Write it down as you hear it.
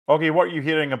Oggy, what are you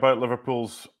hearing about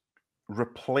Liverpool's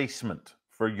replacement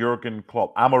for Jurgen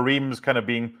Klopp? Amorim's kind of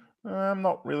being, I'm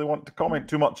not really wanting to comment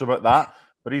too much about that,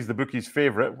 but he's the bookie's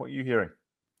favourite. What are you hearing?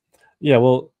 Yeah,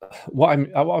 well, what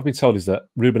I've been told is that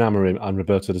Ruben Amorim and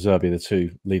Roberto Zerbi are the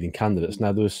two leading candidates.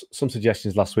 Now, there was some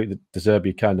suggestions last week that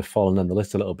Zerbi kind of fallen on the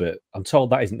list a little bit. I'm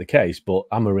told that isn't the case, but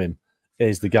Amorim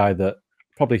is the guy that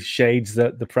probably shades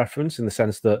the preference, in the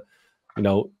sense that, you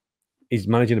know, he's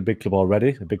managing a big club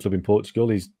already, a big club in Portugal.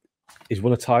 He's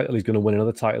won a title. He's going to win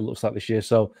another title, looks like, this year.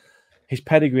 So his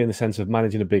pedigree in the sense of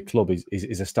managing a big club is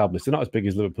established. They're not as big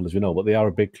as Liverpool, as we know, but they are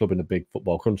a big club in a big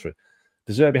football country.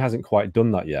 De Zerbi hasn't quite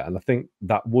done that yet, and I think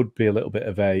that would be a little bit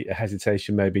of a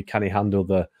hesitation. Maybe, can he handle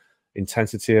the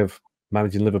intensity of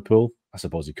managing Liverpool? I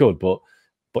suppose he could, but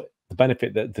the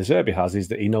benefit that De Zerbi has is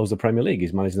that he knows the Premier League.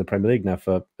 He's managing the Premier League now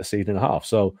for a season and a half.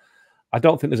 So I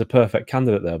don't think there's a perfect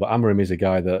candidate there, but Amorim is a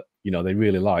guy that, you know, they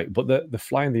really like. But the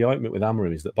fly in the ointment with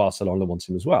Amorim is that Barcelona wants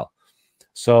him as well.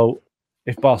 So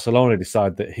if Barcelona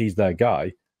decide that he's their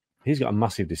guy, he's got a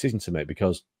massive decision to make,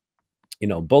 because, you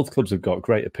know, both clubs have got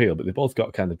great appeal, but they've both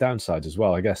got kind of downsides as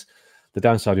well. I guess the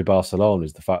downside of Barcelona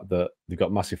is the fact that they've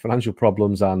got massive financial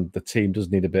problems and the team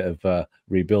does need a bit of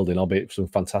rebuilding, albeit some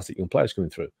fantastic young players coming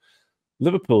through.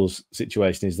 Liverpool's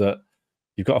situation is that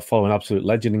you've got to follow an absolute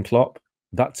legend in Klopp.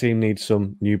 That team needs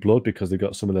some new blood because they've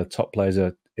got some of the top players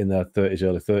in their 30s,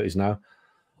 early 30s now.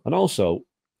 And also,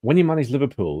 when you manage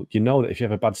Liverpool, you know that if you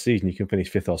have a bad season, you can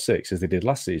finish 5th or 6th, as they did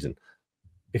last season.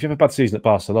 If you have a bad season at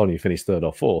Barcelona, you finish 3rd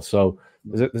or 4th. So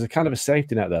there's a kind of a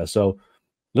safety net there. So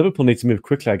Liverpool need to move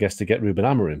quickly, I guess, to get Ruben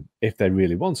Amorim if they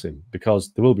really want him,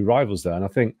 because there will be rivals there. And I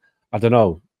think, I don't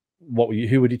know,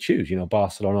 who would you choose? You know,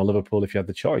 Barcelona or Liverpool, if you had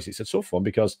the choice? It's a tough one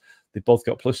because they've both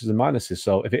got pluses and minuses.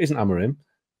 So if it isn't Amorim,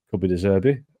 could be De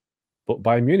Zerbi, but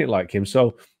Bayern Munich like him.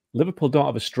 So Liverpool don't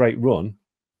have a straight run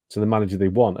to the manager they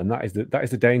want, and that is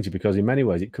the danger, because in many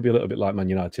ways it could be a little bit like Man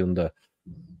United under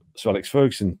Sir Alex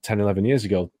Ferguson 10, 11 years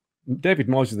ago. David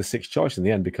Moyes was the 6th choice in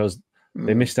the end because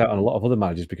they missed out on a lot of other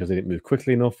managers because they didn't move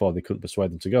quickly enough or they couldn't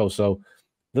persuade them to go. So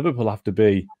Liverpool have to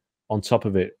be on top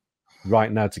of it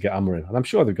right now to get Amorim, and I'm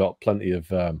sure they've got plenty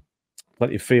of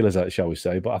feelers out, shall we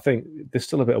say, but I think there's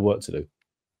still a bit of work to do.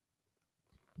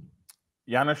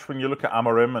 Janusz, when you look at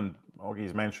Amorim, and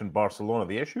Oggy's mentioned Barcelona,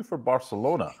 the issue for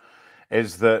Barcelona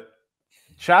is that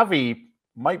Xavi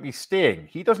might be staying.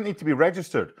 He doesn't need to be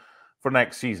registered for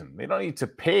next season. They don't need to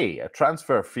pay a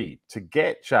transfer fee to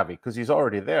get Xavi because he's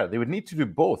already there. They would need to do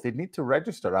both. They'd need to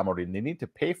register Amorim. They need to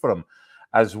pay for him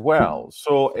as well.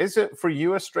 So is it for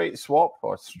you a straight swap,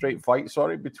 or straight fight,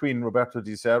 sorry, between Roberto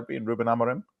De Zerbi and Ruben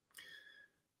Amorim?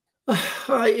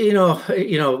 You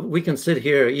know, we can sit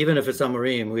here, even if it's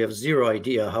Amorim, we have zero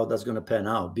idea how that's going to pan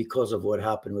out because of what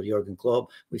happened with Jurgen Klopp.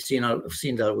 We've seen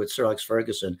that with Sir Alex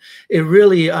Ferguson. It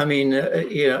really, I mean,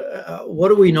 what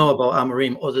do we know about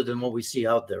Amorim other than what we see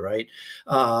out there, right?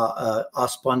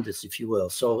 Us pundits, if you will.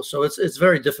 So it's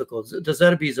very difficult. De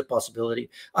Zerbi is a possibility.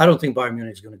 I don't think Bayern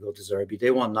Munich is going to go to Zerbi.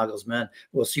 They want Nagelsmann.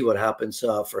 We'll see what happens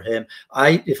for him.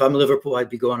 If I'm Liverpool, I'd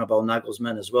be going about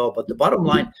Nagelsmann as well. But the bottom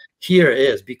line here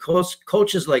is, because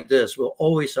coaches like this will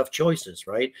always have choices,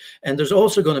 right? And there's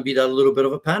also going to be that little bit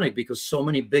of a panic because so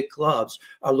many big clubs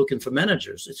are looking for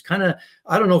managers. It's kind of,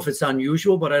 I don't know if it's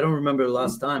unusual, but I don't remember the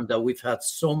last time that we've had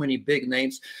so many big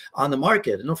names on the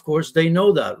market. And of course, they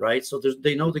know that, right? So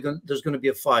they know there's going to be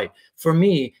a fight. For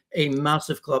me, a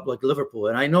massive club like Liverpool,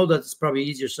 and I know that it's probably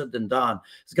easier said than done,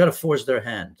 it's got to force their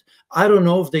hand. I don't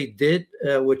know if they did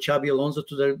with Xabi Alonso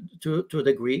to a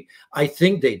degree. I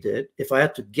think they did. If I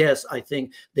had to guess, I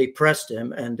think they pressed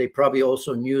him, and they probably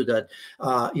also knew that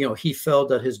he felt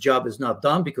that his job is not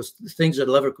done, because things at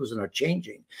Leverkusen are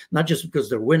changing, not just because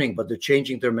they're winning, but they're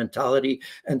changing their mentality,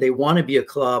 and they want to be a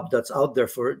club that's out there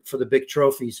for the big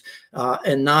trophies,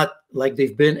 and not like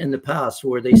they've been in the past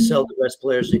where they sell the best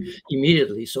players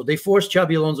immediately. So they forced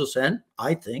Xabi Alonso's hand,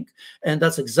 I think, and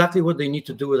that's exactly what they need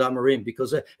to do with Amorim,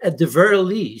 because at the very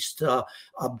least, a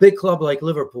big club like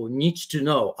Liverpool needs to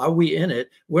know, are we in it?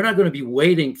 We're not going to be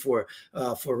waiting for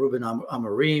Ruben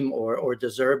Amorim or De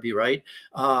Zerbi, right?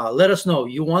 Let us know,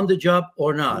 you want the job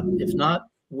or not. If not,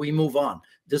 we move on.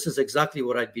 This is exactly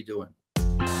what I'd be doing.